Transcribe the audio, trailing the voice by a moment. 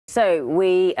So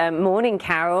morning,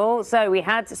 Carol. So we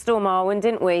had Storm Arwen,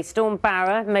 didn't we? Storm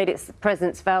Barra made its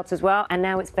presence felt as well, and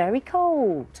now it's very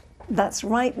cold. That's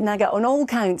right, Naga, on all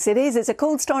counts it is. It's a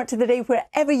cold start to the day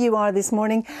wherever you are this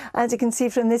morning, as you can see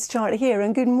from this chart here.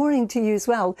 And good morning to you as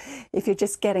well, if you're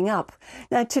just getting up.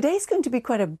 Now, today's going to be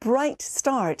quite a bright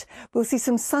start. We'll see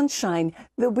some sunshine.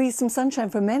 There'll be some sunshine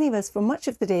for many of us for much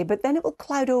of the day, but then it will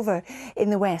cloud over in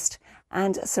the west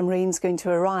and some rain's going to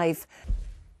arrive.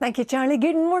 Thank you, Charlie.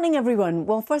 Good morning, everyone.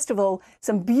 Well, first of all,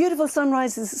 some beautiful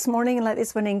sunrises this morning, like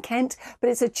this one in Kent, but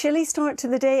it's a chilly start to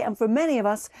the day, and for many of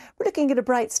us, we're looking at a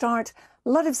bright start. A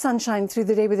lot of sunshine through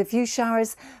the day with a few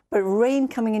showers, but rain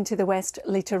coming into the west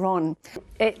later on.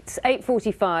 It's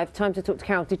 8:45, time to talk to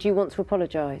Carol. Did you want to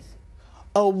apologise?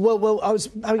 Oh, well, I was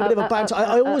having a bit of a banter.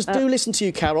 I always do listen to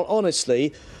you, Carol,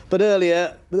 honestly, but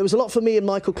earlier there was a lot for me and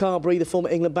Michael Carberry, the former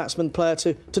England batsman player,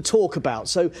 to talk about.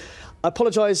 So I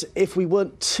apologise if we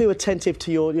weren't too attentive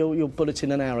to your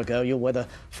bulletin an hour ago, your weather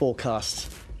forecast.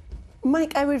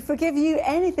 Mike, I would forgive you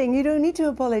anything. You don't need to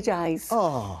apologise.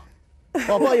 Oh. Well,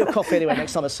 I'll buy you a coffee anyway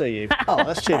next time I see you. Oh,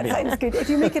 that's cheery. That sounds good. If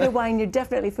you make it a wine, you're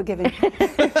definitely forgiven.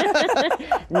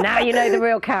 Now you know the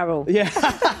real Carol. Yeah.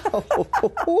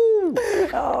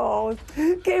 Oh,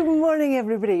 good morning,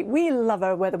 everybody. We love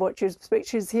our Weather Watchers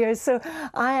pictures here. So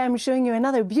I am showing you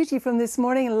another beauty from this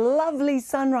morning. Lovely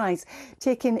sunrise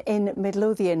taken in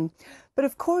Midlothian. But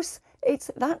of course, it's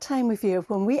that time of year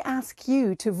when we ask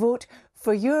you to vote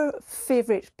for your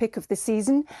favourite pick of the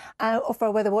season of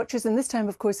our Weather Watchers. And this time,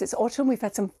 of course, it's autumn. We've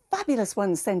had some fabulous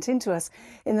ones sent in to us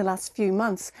in the last few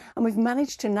months, and we've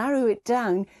managed to narrow it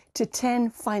down to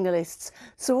 10 finalists.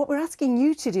 So what we're asking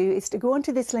you to do is to go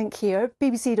onto this link here,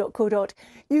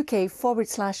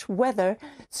 bbc.co.uk/weather,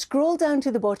 scroll down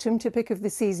to the bottom to pick of the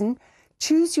season,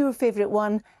 choose your favourite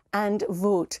one and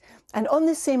vote. And on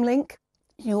this same link,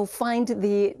 you'll find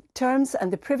the terms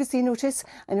and the privacy notice,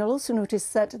 and you'll also notice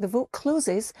that the vote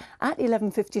closes at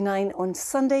 11:59 on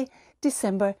Sunday,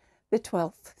 December the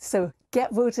 12th. So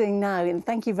get voting now, and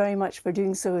thank you very much for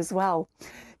doing so as well.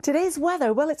 Today's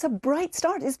weather, well, it's a bright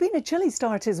start. It's been a chilly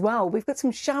start as well. We've got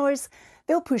some showers,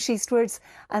 they'll push eastwards,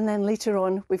 and then later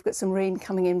on we've got some rain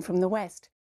coming in from the west.